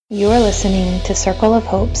You are listening to Circle of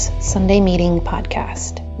Hope's Sunday Meeting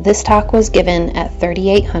podcast. This talk was given at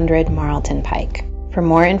 3800 Marlton Pike. For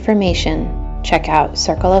more information, check out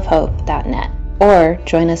circleofhope.net or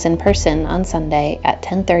join us in person on Sunday at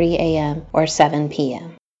 10:30 a.m. or 7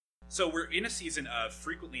 p.m. So we're in a season of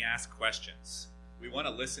frequently asked questions. We want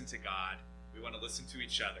to listen to God. We want to listen to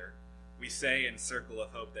each other. We say in Circle of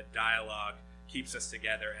Hope that dialogue keeps us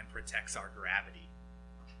together and protects our gravity.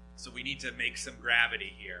 So we need to make some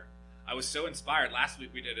gravity here. I was so inspired. Last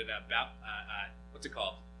week we did it about, what's it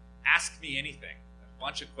called? Ask Me Anything. A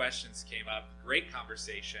bunch of questions came up. Great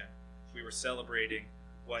conversation. We were celebrating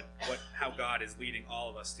how God is leading all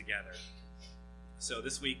of us together. So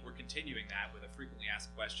this week we're continuing that with a frequently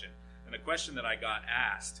asked question. And the question that I got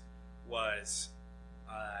asked was,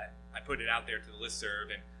 I put it out there to the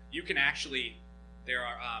listserv, and you can actually, there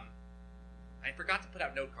are, I forgot to put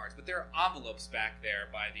out note cards, but there are envelopes back there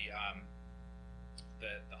by the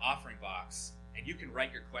offering box, and you can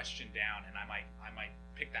write your question down, and I might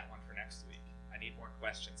pick that one for next week. I need more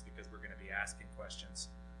questions because we're going to be asking questions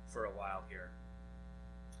for a while here.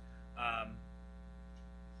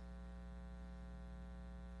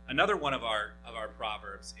 Another one of our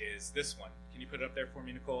proverbs is this one. Can you put it up there for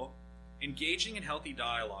me, Nicole? Engaging in healthy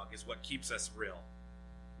dialogue is what keeps us real.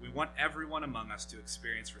 We want everyone among us to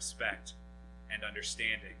experience respect and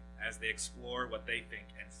understanding as they explore what they think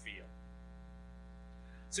and feel.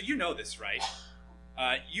 So you know this, right?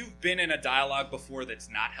 You've been in a dialogue before that's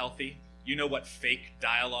not healthy. You know what fake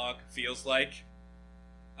dialogue feels like.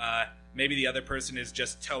 Maybe the other person is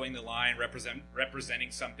just towing the line,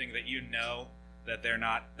 representing something that you know that they're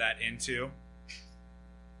not that into.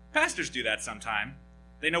 Pastors do that sometime.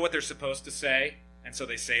 They know what they're supposed to say, and so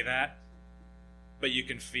they say that, but you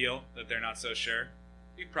can feel that they're not so sure.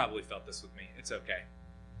 You've probably felt this with me. It's okay.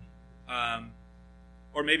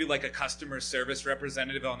 Or maybe like a customer service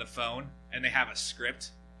representative on the phone, and they have a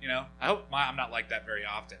script. You know, I hope I'm not like that very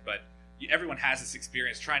often, but everyone has this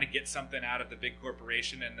experience trying to get something out of the big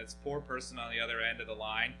corporation, and this poor person on the other end of the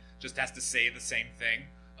line just has to say the same thing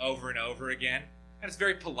over and over again. And it's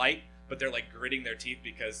very polite, but they're like gritting their teeth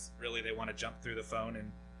because really they want to jump through the phone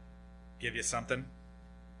and give you something.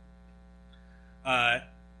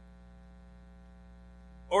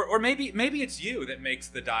 Or maybe it's you that makes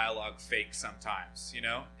the dialogue fake sometimes, you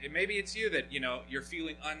know? Maybe it's you that, you know, you're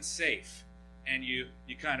feeling unsafe and you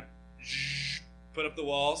kind of put up the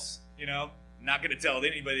walls, you know? Not going to tell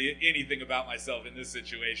anybody anything about myself in this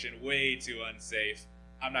situation. Way too unsafe.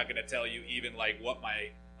 I'm not going to tell you even like what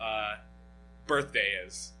my birthday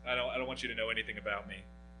is. I don't want you to know anything about me.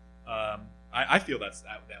 I feel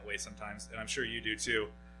that way sometimes, and I'm sure you do too.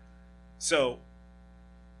 So,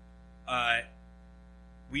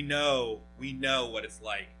 we know what it's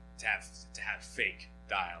like to have fake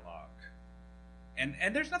dialogue,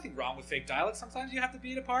 and there's nothing wrong with fake dialogue. Sometimes you have to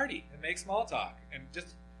be at a party and make small talk, and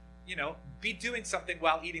just, you know, be doing something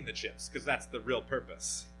while eating the chips, because that's the real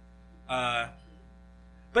purpose.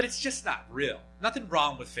 But it's just not real. Nothing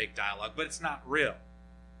wrong with fake dialogue, but it's not real.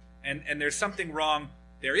 And there's something wrong.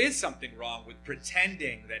 There is something wrong with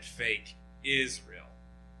pretending that fake is real.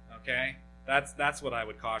 Okay? That's what I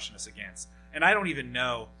would caution us against. And I don't even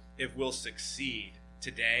know if we'll succeed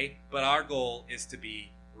today, but our goal is to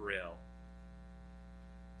be real.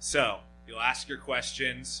 So, you'll ask your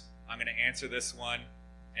questions. I'm going to answer this one,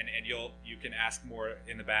 and you can ask more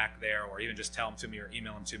in the back there, or even just tell them to me or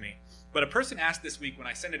email them to me. But a person asked this week when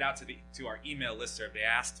I sent it out to our email listserv, they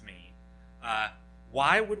asked me,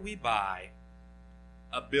 why would we buy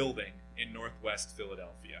a building in Northwest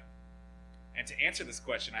Philadelphia? And to answer this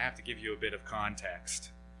question, I have to give you a bit of context.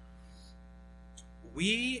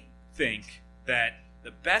 We think that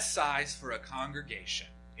the best size for a congregation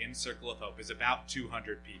in Circle of Hope is about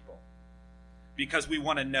 200 people. Because we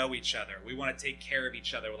want to know each other. We want to take care of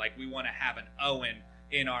each other. Like we want to have an Owen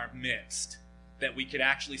in our midst that we could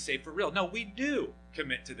actually say for real. No, we do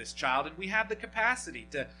commit to this child, and we have the capacity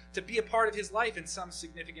to be a part of his life in some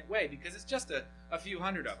significant way, because it's just a few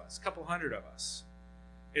hundred of us, a couple hundred of us.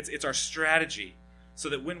 It's our strategy, so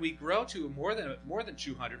that when we grow to more than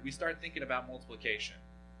 200, we start thinking about multiplication.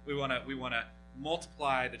 We want to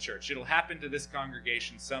multiply the church. It'll happen to this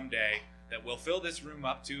congregation someday that we'll fill this room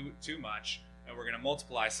up too much, and we're going to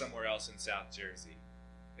multiply somewhere else in South Jersey.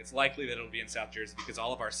 It's likely that it'll be in South Jersey because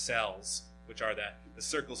all of our cells, which are the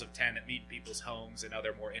circles of 10 that meet in people's homes and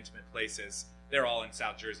other more intimate places, they're all in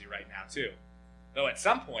South Jersey right now too. Though at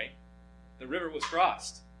some point, the river was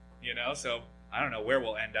crossed, you know, so I don't know where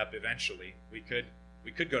we'll end up eventually. We could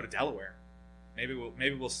go to Delaware. Maybe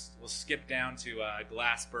we'll skip down to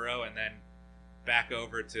Glassboro and then back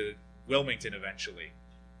over to Wilmington eventually.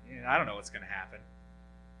 I don't know what's going to happen.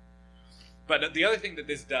 But the other thing that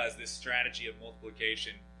this does, this strategy of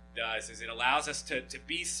multiplication does, is it allows us to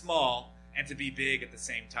be small and to be big at the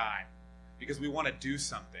same time, because we want to do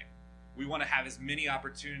something. We want to have as many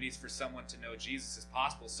opportunities for someone to know Jesus as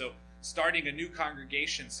possible. So starting a new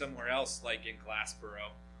congregation somewhere else, like in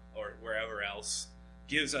Glassboro or wherever else,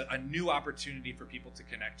 gives a new opportunity for people to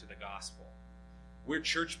connect to the gospel. We're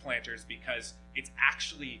church planters because it's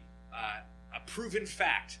actually a proven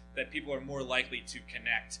fact that people are more likely to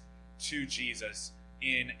connect to Jesus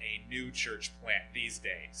in a new church plant these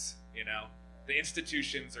days. You know, the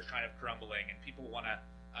institutions are kind of crumbling and people want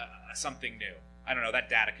something new. I don't know, that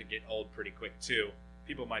data could get old pretty quick too.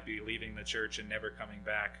 People might be leaving the church and never coming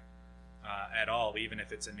back at all, even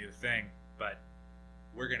if it's a new thing. But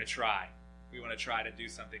we're going to try. We want to try to do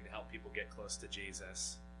something to help people get close to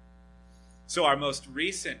Jesus. So our most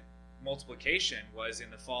recent multiplication was in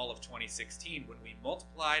the fall of 2016 when we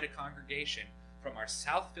multiplied a congregation from our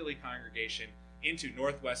South Philly congregation into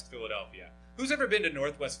Northwest Philadelphia. Who's ever been to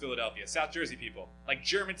Northwest Philadelphia? South Jersey people. Like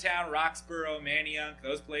Germantown, Roxborough, Manayunk,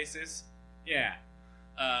 those places? Yeah.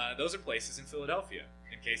 Those are places in Philadelphia,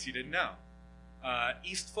 in case you didn't know.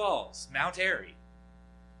 East Falls, Mount Airy.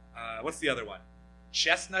 What's the other one?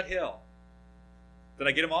 Chestnut Hill. Did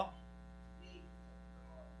I get them all?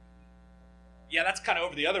 Yeah, that's kind of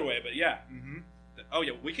over the other way, but yeah. Mm-hmm. Oh,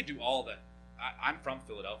 yeah, we could do all the... I'm from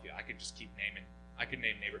Philadelphia. I could just keep naming... I could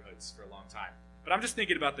name neighborhoods for a long time. But I'm just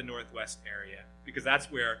thinking about the Northwest area, because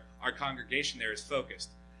that's where our congregation there is focused.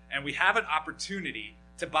 And we have an opportunity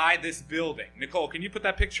to buy this building. Nicole, can you put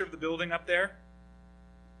that picture of the building up there?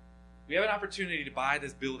 We have an opportunity to buy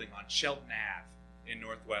this building on Shelton Ave in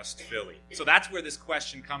Northwest Philly. So that's where this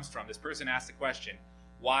question comes from. This person asked the question,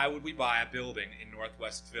 why would we buy a building in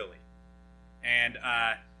Northwest Philly? And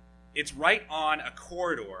it's right on a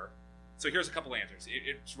corridor. So here's a couple answers.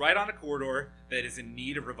 It's right on a corridor that is in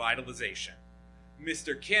need of revitalization.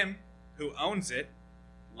 Mr. Kim, who owns it,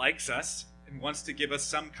 likes us and wants to give us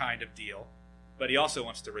some kind of deal, but he also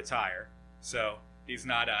wants to retire. So he's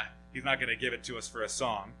not going to give it to us for a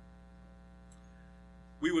song.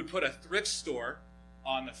 We would put a thrift store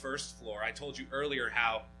on the first floor. I told you earlier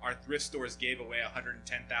how our thrift stores gave away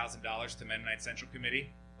 $110,000 to Mennonite Central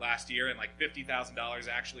Committee last year, and like $50,000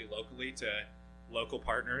 actually locally to local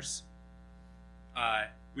partners.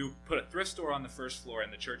 We would put a thrift store on the first floor,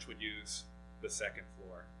 and the church would use the second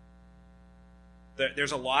floor.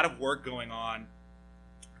 There's a lot of work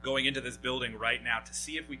going into this building right now to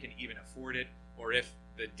see if we can even afford it or if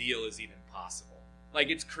the deal is even possible. Like,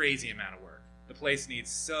 it's crazy amount of work. The place needs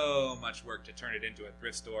so much work to turn it into a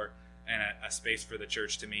thrift store and a space for the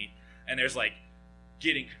church to meet. And there's like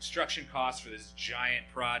getting construction costs for this giant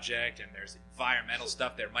project, and there's environmental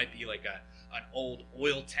stuff. There might be like an old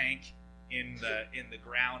oil tank in the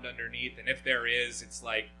ground underneath, and if there is, it's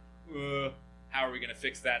like, how are we going to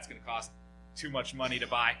fix that? It's going to cost too much money to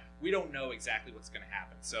buy. We don't know exactly what's going to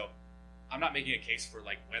happen. So I'm not making a case for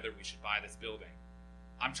like whether we should buy this building.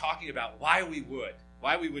 I'm talking about why we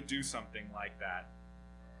would do something like that.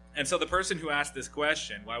 And so the person who asked this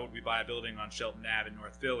question, why would we buy a building on Shelton Ave in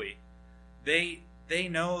North Philly, they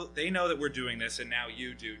know that we're doing this, and now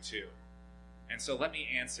you do too. And so let me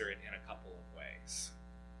answer it in a couple of ways.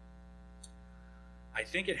 I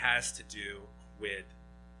think it has to do with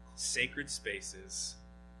sacred spaces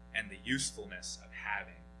and the usefulness of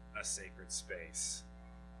having a sacred space.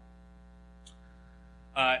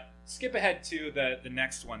 Skip ahead to the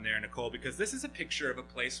next one there, Nicole, because this is a picture of a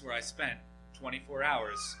place where I spent 24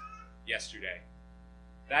 hours yesterday.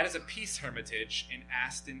 That is a Peace Hermitage in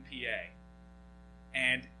Aston, PA.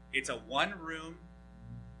 And it's a one-room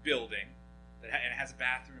building that it has a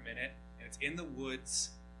bathroom in it, and it's in the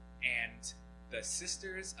woods, and the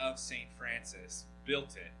Sisters of St. Francis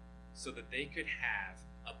built it so that they could have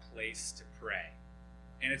a place to pray.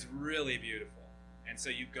 And it's really beautiful. And so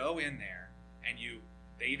you go in there, and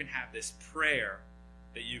they even have this prayer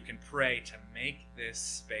that you can pray to make this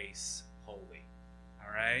space holy.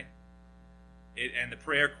 All right? And the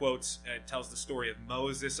prayer quotes, tells the story of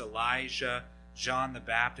Moses, Elijah, John the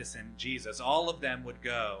Baptist, and Jesus. All of them would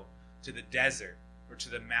go to the desert or to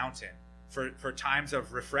the mountain for times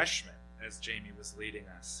of refreshment, as Jamie was leading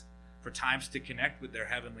us, for times to connect with their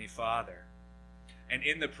Heavenly Father. And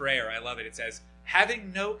in the prayer, I love it, it says,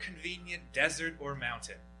 having no convenient desert or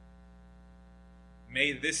mountain,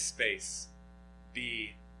 may this space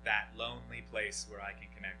be that lonely place where I can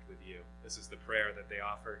connect with you. This is the prayer that they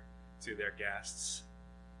offer to their guests.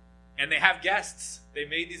 And they have guests. They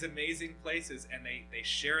made these amazing places, and they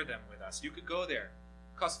share them with us. You could go there.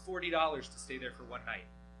 It costs $40 to stay there for one night.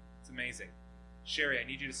 It's amazing. Sherry, I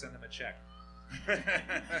need you to send them a check.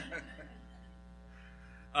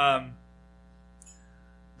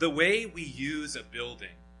 The way we use a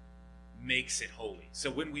building makes it holy. So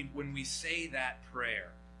when we say that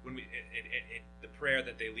prayer, the prayer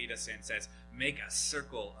that they lead us in says, make a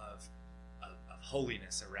circle of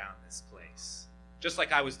holiness around this place. Just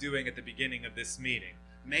like I was doing at the beginning of this meeting.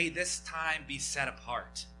 May this time be set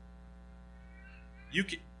apart. You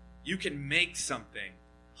can make something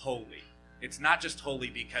holy. It's not just holy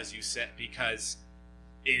because because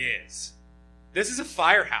it is. This is a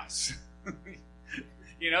firehouse.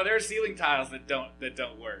 There are ceiling tiles that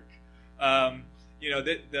don't work.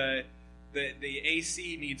 The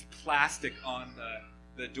AC needs plastic on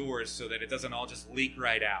the doors so that it doesn't all just leak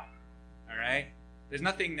right out. All right? There's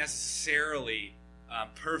nothing necessarily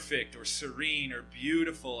perfect or serene or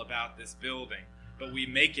beautiful about this building, but we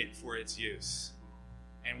make it for its use.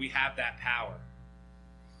 And we have that power.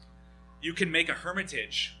 You can make a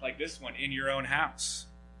hermitage like this one in your own house.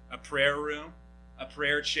 A prayer room, a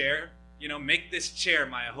prayer chair. Make this chair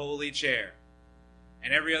my holy chair.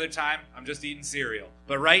 And every other time, I'm just eating cereal.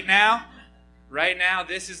 But right now,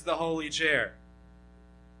 this is the holy chair.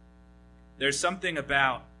 There's something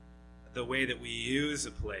about the way that we use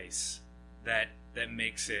a place that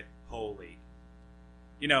makes it holy.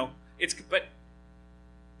 With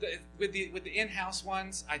the in-house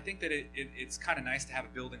ones, I think that it's kind of nice to have a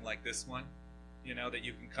building like this one, that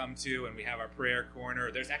you can come to, and we have our prayer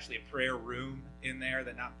corner. There's actually a prayer room in there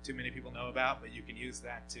that not too many people know about, but you can use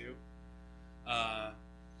that too.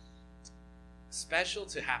 Special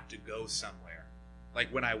to have to go somewhere. Like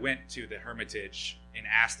when I went to the Hermitage in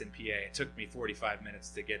Aston, PA, it took me 45 minutes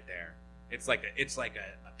to get there. It's like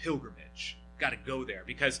a pilgrimage. Got to go there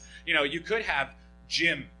because you could have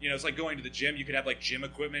gym. It's like going to the gym. You could have like gym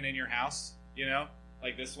equipment in your house.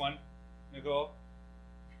 Like this one, Nicole.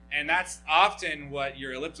 And that's often what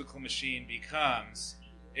your elliptical machine becomes.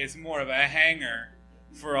 Is more of a hanger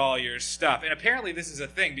for all your stuff. And apparently this is a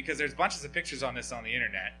thing because there's bunches of pictures on this on the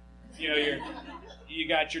internet. You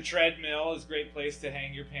got your treadmill is a great place to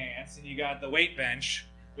hang your pants, and you got the weight bench,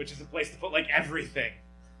 which is a place to put like everything.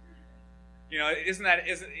 Isn't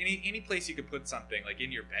any place you could put something, like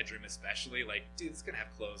in your bedroom especially, like, dude, it's gonna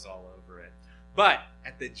have clothes all over it. But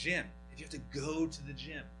at the gym, if you have to go to the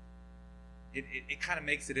gym, it kind of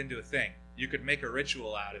makes it into a thing. You could make a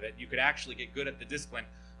ritual out of it. You could actually get good at the discipline.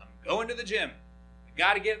 I'm going to the gym.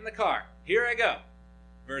 Got to get in the car. Here I go.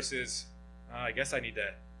 Versus, I guess I need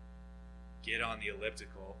to get on the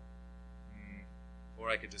elliptical. Or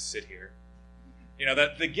I could just sit here.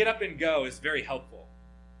 The get up and go is very helpful.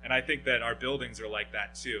 And I think that our buildings are like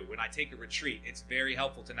that too. When I take a retreat, it's very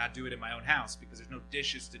helpful to not do it in my own house because there's no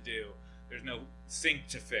dishes to do. There's no sink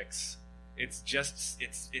to fix. It's just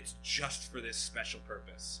for this special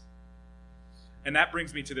purpose. And that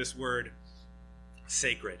brings me to this word,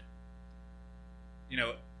 sacred.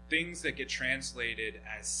 Things that get translated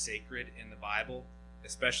as sacred in the Bible,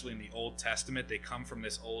 especially in the Old Testament, they come from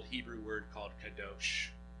this old Hebrew word called kadosh,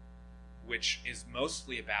 which is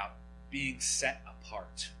mostly about being set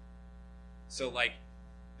apart. So like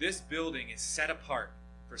this building is set apart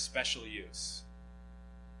for special use.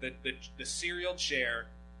 The cereal chair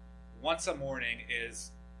once a morning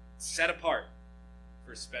is set apart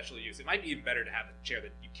for special use. It might be even better to have a chair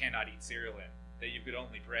that you cannot eat cereal in, that you could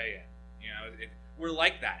only pray in. We're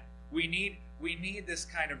like that. We need this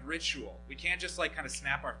kind of ritual. We can't just like kind of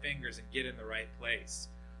snap our fingers and get in the right place.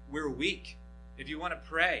 We're weak. If you want to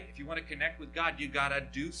pray, if you want to connect with God, you got to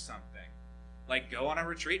do something. Like go on a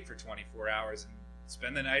retreat for 24 hours and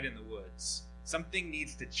spend the night in the woods. Something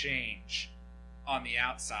needs to change on the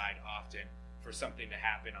outside often for something to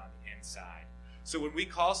happen on the inside. So when we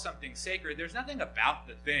call something sacred, there's nothing about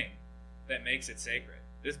the thing that makes it sacred.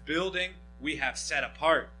 This building we have set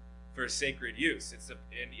apart for sacred use.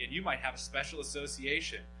 And you might have a special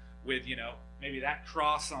association with, maybe that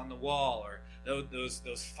cross on the wall or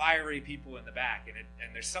those fiery people in the back. And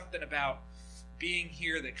there's something about being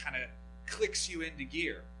here that kind of clicks you into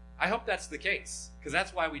gear. I hope that's the case, because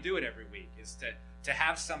that's why we do it every week, is to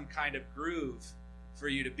have some kind of groove for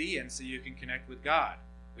you to be in so you can connect with God.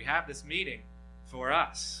 We have this meeting for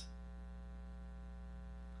us.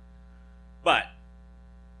 But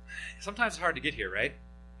sometimes it's hard to get here, right?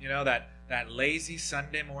 That lazy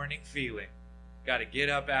Sunday morning feeling. Got to get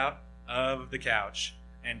up out of the couch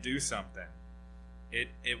and do something.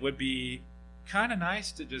 It would be kind of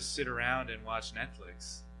nice to just sit around and watch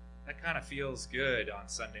Netflix. That kind of feels good on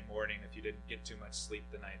Sunday morning if you didn't get too much sleep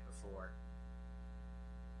the night before.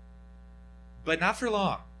 But not for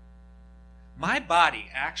long. My body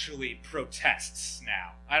actually protests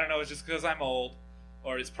now. I don't know, it's just because I'm old,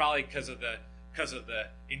 or it's probably because of the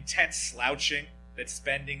intense slouching that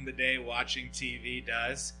spending the day watching TV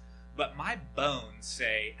does. but my bones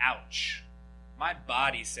say, ouch. My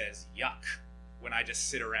body says, yuck, when I just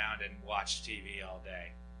sit around and watch TV all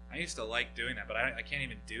day. I used to like doing that, but I can't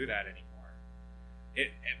even do that anymore.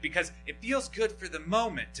 Because it feels good for the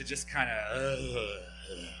moment to just kind of,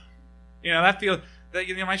 that feels,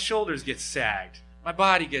 my shoulders get sagged. My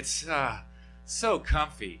body gets so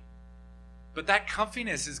comfy. But that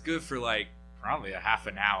comfiness is good for probably a half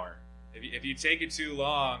an hour. If you take it too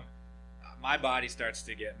long, my body starts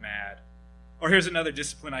to get mad. Or here's another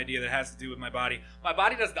discipline idea that has to do with my body. My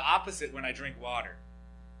body does the opposite when I drink water.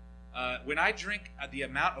 When I drink the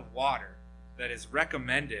amount of water that is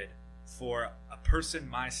recommended for a person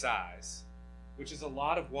my size, which is a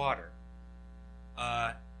lot of water,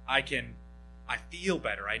 I feel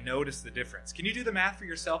better. I notice the difference. Can you do the math for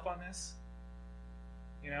yourself on this?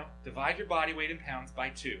 Divide your body weight in pounds by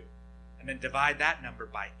 2, and then divide that number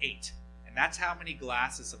by 8. And that's how many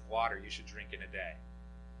glasses of water you should drink in a day.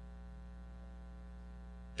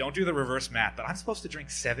 Don't do the reverse math, but I'm supposed to drink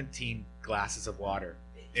 17 glasses of water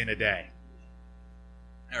in a day.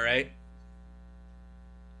 All right?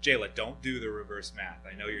 Jayla, don't do the reverse math.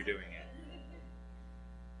 I know you're doing it.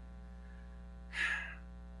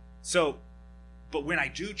 So, but when I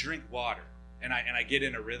do drink water, and I get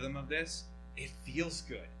in a rhythm of this, it feels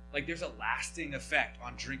good. There's a lasting effect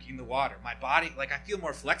on drinking the water. My body, I feel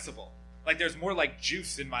more flexible. There's more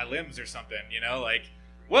juice in my limbs or something,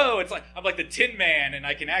 whoa, it's I'm like the Tin Man and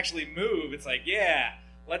I can actually move. It's yeah,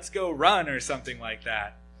 let's go run or something like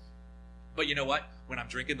that. But you know what? When I'm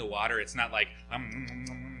drinking the water, it's not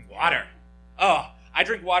water. Oh, I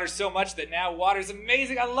drink water so much that now water's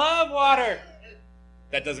amazing. I love water.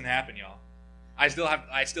 That doesn't happen, y'all. I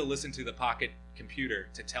still listen to the pocket computer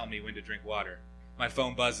to tell me when to drink water. My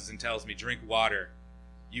phone buzzes and tells me, drink water.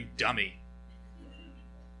 You dummy.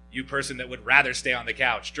 You person that would rather stay on the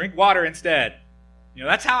couch. Drink water instead.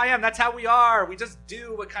 That's how I am. That's how we are. We just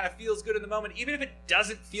do what kind of feels good in the moment, even if it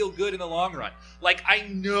doesn't feel good in the long run. I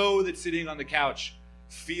know that sitting on the couch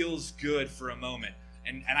feels good for a moment.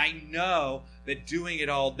 And I know that doing it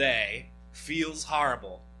all day feels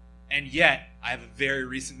horrible. And yet, I have a very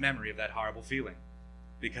recent memory of that horrible feeling.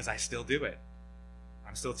 Because I still do it.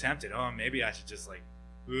 I'm still tempted. Oh, maybe I should just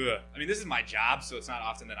ugh. I mean, this is my job, so it's not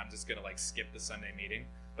often that I'm just going to skip the Sunday meeting.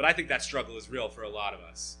 But I think that struggle is real for a lot of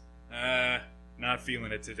us. Not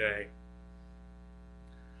feeling it today.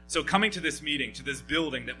 So coming to this meeting, to this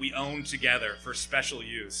building that we own together for special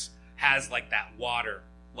use, has that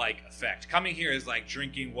water-like effect. Coming here is like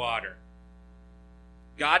drinking water.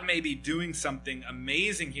 God may be doing something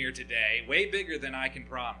amazing here today, way bigger than I can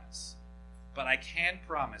promise. But I can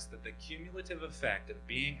promise that the cumulative effect of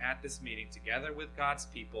being at this meeting together with God's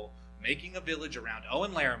people, making a village around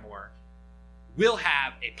Owen Larimore, will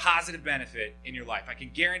have a positive benefit in your life. I can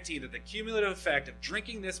guarantee that the cumulative effect of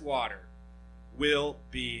drinking this water will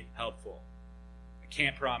be helpful. I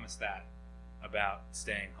can't promise that about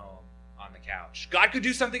staying home on the couch. God could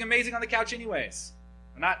do something amazing on the couch anyways.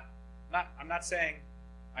 I'm not saying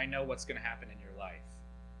I know what's going to happen in your life,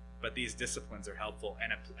 but these disciplines are helpful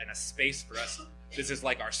and a space for us. This is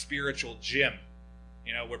like our spiritual gym.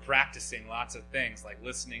 We're practicing lots of things like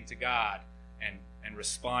listening to God and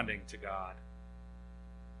responding to God.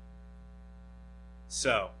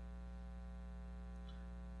 So,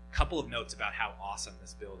 a couple of notes about how awesome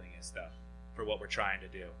this building is, though, for what we're trying to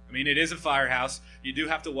do. I mean, it is a firehouse. You do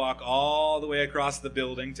have to walk all the way across the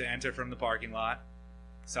building to enter from the parking lot.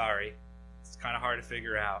 Sorry. It's kind of hard to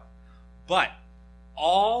figure out. But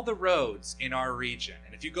all the roads in our region,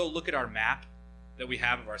 and if you go look at our map that we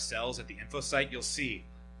have of ourselves at the info site, you'll see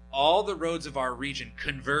all the roads of our region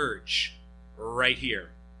converge right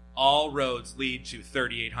here. All roads lead to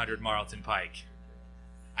 3800 Marlton Pike.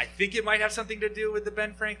 I think it might have something to do with the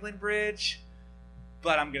Ben Franklin Bridge,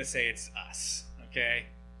 but I'm going to say it's us, okay?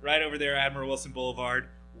 Right over there, Admiral Wilson Boulevard,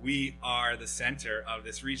 we are the center of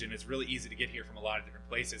this region. It's really easy to get here from a lot of different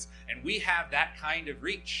places, and we have that kind of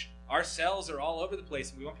reach. Our cells are all over the place,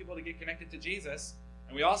 and we want people to get connected to Jesus,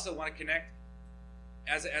 and we also want to connect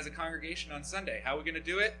as a congregation on Sunday. How are we going to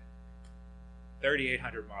do it?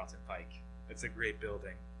 3800 Marlton Pike. It's a great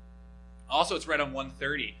building. Also, it's right on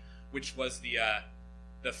 130, which was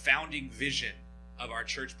the founding vision of our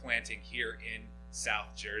church planting here in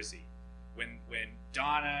South Jersey. When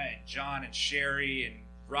Donna and John and Sherry and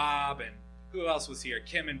Rob and who else was here,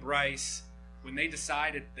 Kim and Bryce, when they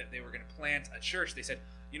decided that they were going to plant a church, they said,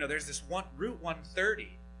 there's this Route 130.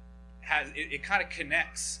 It kind of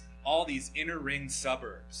connects all these inner ring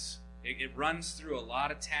suburbs. It runs through a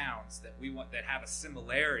lot of towns that have a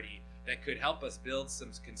similarity that could help us build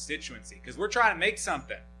some constituency, because we're trying to make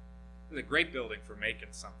something. It's a great building for making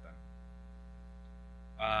something.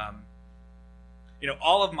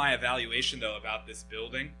 All of my evaluation, though, about this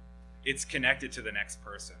building, it's connected to the next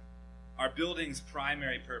person. Our building's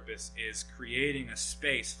primary purpose is creating a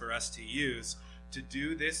space for us to use to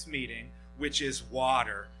do this meeting, which is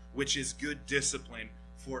water, which is good discipline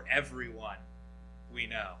for everyone we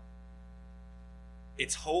know.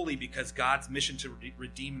 It's holy because God's mission to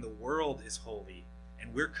redeem the world is holy,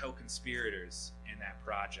 and we're co-conspirators in that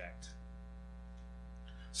project.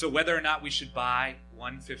 So whether or not we should buy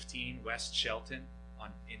 115 West Shelton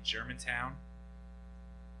in Germantown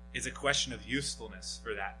is a question of usefulness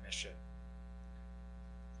for that mission.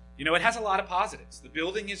 It has a lot of positives. The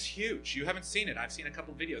building is huge. You haven't seen it. I've seen a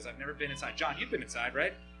couple videos. I've never been inside. John, you've been inside,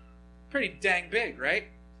 right? Pretty dang big, right?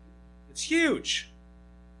 It's huge.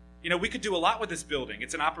 We could do a lot with this building.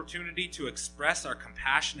 It's an opportunity to express our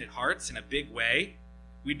compassionate hearts in a big way.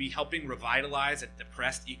 We'd be helping revitalize a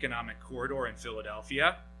depressed economic corridor in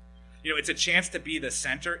Philadelphia. It's a chance to be the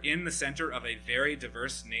center of a very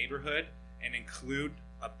diverse neighborhood and include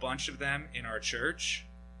a bunch of them in our church.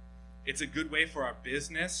 It's a good way for our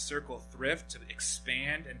business, Circle Thrift, to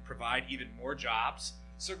expand and provide even more jobs.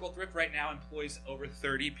 Circle Thrift right now employs over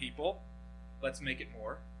 30 people. Let's make it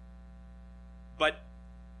more. But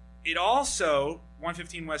it also,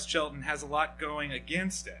 115 West Shelton, has a lot going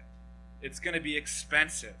against it. It's going to be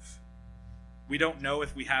expensive. We don't know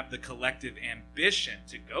if we have the collective ambition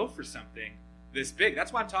to go for something this big.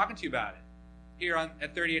 That's why I'm talking to you about it here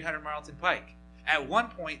at 3800 Marlton Pike. At one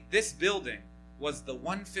point, this building was the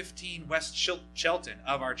 115 West Shelton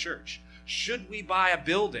of our church. Should we buy a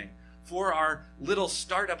building for our little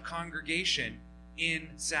startup congregation in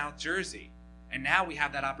South Jersey? And now we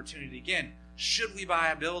have that opportunity again. Should we buy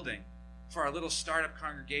a building for our little startup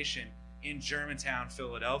congregation in Germantown,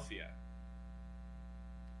 Philadelphia?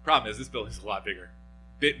 Problem is, this building's a lot bigger.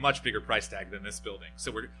 Much bigger price tag than this building.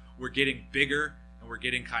 So we're getting bigger, and we're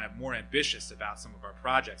getting kind of more ambitious about some of our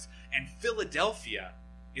projects. And Philadelphia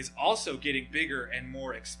is also getting bigger and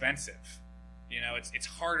more expensive. It's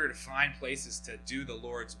harder to find places to do the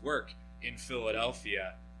Lord's work in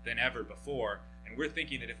Philadelphia than ever before. And we're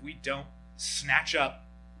thinking that if we don't snatch up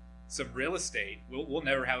some real estate, we'll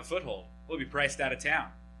never have a foothold. We'll be priced out of town.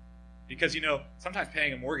 Because, sometimes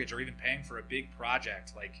paying a mortgage or even paying for a big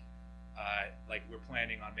project like we're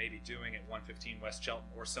planning on maybe doing at 115 West Shelton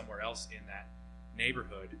or somewhere else in that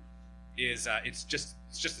neighborhood is it's just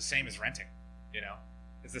the same as renting.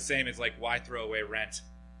 It's the same as why throw away rent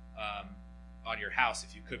on your house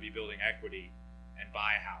if you could be building equity and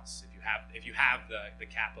buy a house if you have the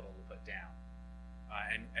capital to put down.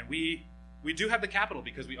 And we do have the capital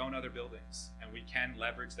because we own other buildings, and we can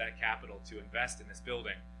leverage that capital to invest in this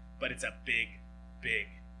building. But it's a big, big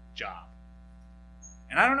job.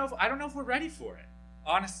 And I don't know if we're ready for it.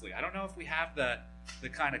 Honestly, I don't know if we have the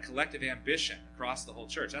kind of collective ambition across the whole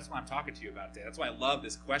church. That's why I'm talking to you about today. That's why I love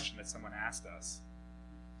this question that someone asked us.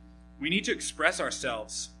 We need to express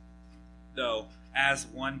ourselves, though, as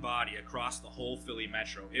one body across the whole Philly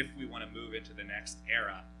metro if we want to move into the next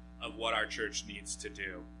era of what our church needs to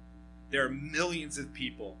do. There are millions of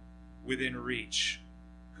people within reach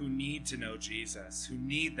who need to know Jesus, who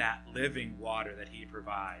need that living water that he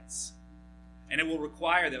provides. And it will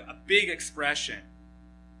require a big expression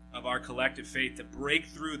of our collective faith to break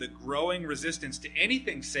through the growing resistance to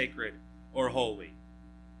anything sacred or holy.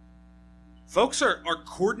 Folks are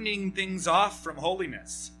cordoning things off from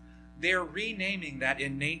holiness. They're renaming that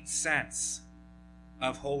innate sense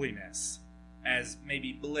of holiness as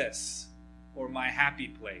maybe bliss or my happy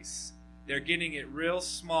place. They're getting it real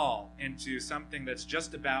small into something that's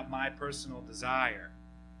just about my personal desire.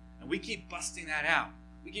 And we keep busting that out.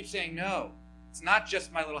 We keep saying, no, it's not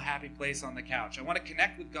just my little happy place on the couch. I want to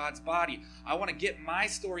connect with God's body. I want to get my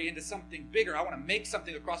story into something bigger. I want to make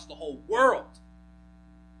something across the whole world.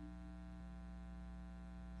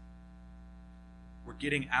 We're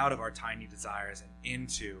getting out of our tiny desires and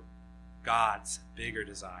into God's bigger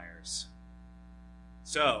desires.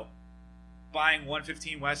 So, buying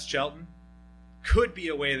 115 West Shelton could be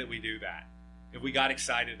a way that we do that. If we got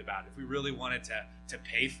excited about it, if we really wanted to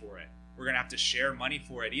pay for it, we're going to have to share money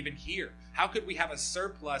for it, even here. How could we have a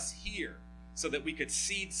surplus here so that we could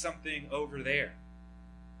seed something over there?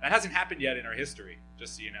 That hasn't happened yet in our history,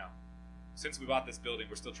 just so you know. Since we bought this building,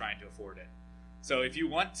 we're still trying to afford it. So if you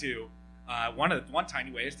want to, one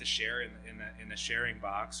tiny way is to share in the sharing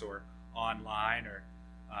box or online, or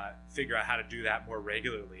figure out how to do that more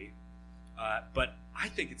regularly. But I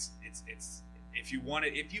think it's if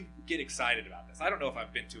you get excited about this. I don't know if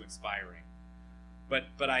I've been too inspiring, but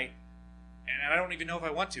I don't even know if I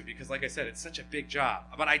want to, because like I said, it's such a big job.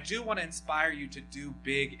 But I do want to inspire you to do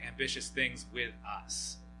big, ambitious things with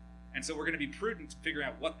us. And so we're going to be prudent to figure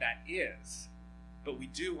out what that is. but we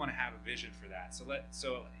do want to have a vision for that.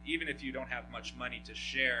 So even if you don't have much money to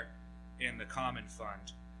share in the common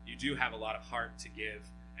fund, you do have a lot of heart to give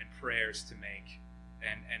and prayers to make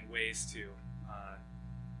and ways to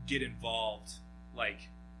get involved, like,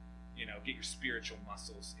 get your spiritual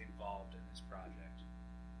muscles involved in this project.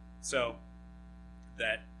 So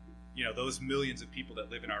that, those millions of people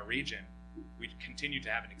that live in our region, we continue to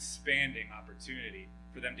have an expanding opportunity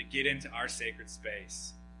for them to get into our sacred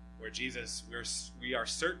space where Jesus, we are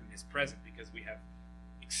certain, is present because we have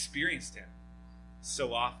experienced him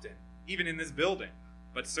so often, even in this building,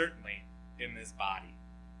 but certainly in this body.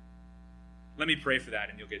 Let me pray for that,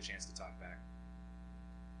 and you'll get a chance to talk back.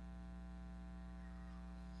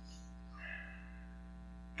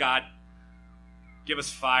 God, give us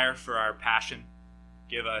fire for our passion.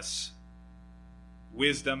 Give us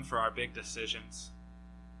wisdom for our big decisions.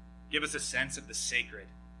 Give us a sense of the sacred,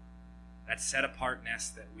 that set-apartness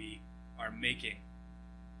that we are making,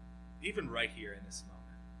 even right here in this moment.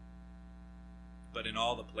 But in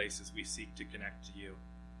all the places we seek to connect to you,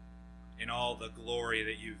 in all the glory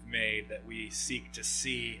that you've made that we seek to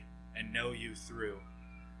see and know you through.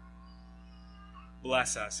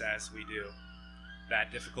 Bless us as we do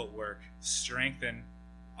that difficult work. Strengthen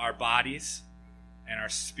our bodies and our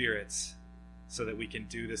spirits so that we can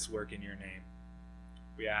do this work in your name.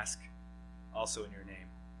 We ask also in your name,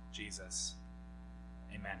 Jesus.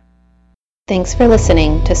 Amen. Thanks for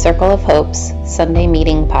listening to Circle of Hope's Sunday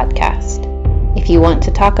Meeting Podcast. If you want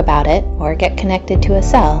to talk about it or get connected to a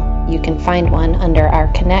cell, you can find one under our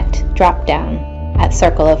Connect drop-down at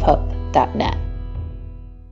circleofhope.net.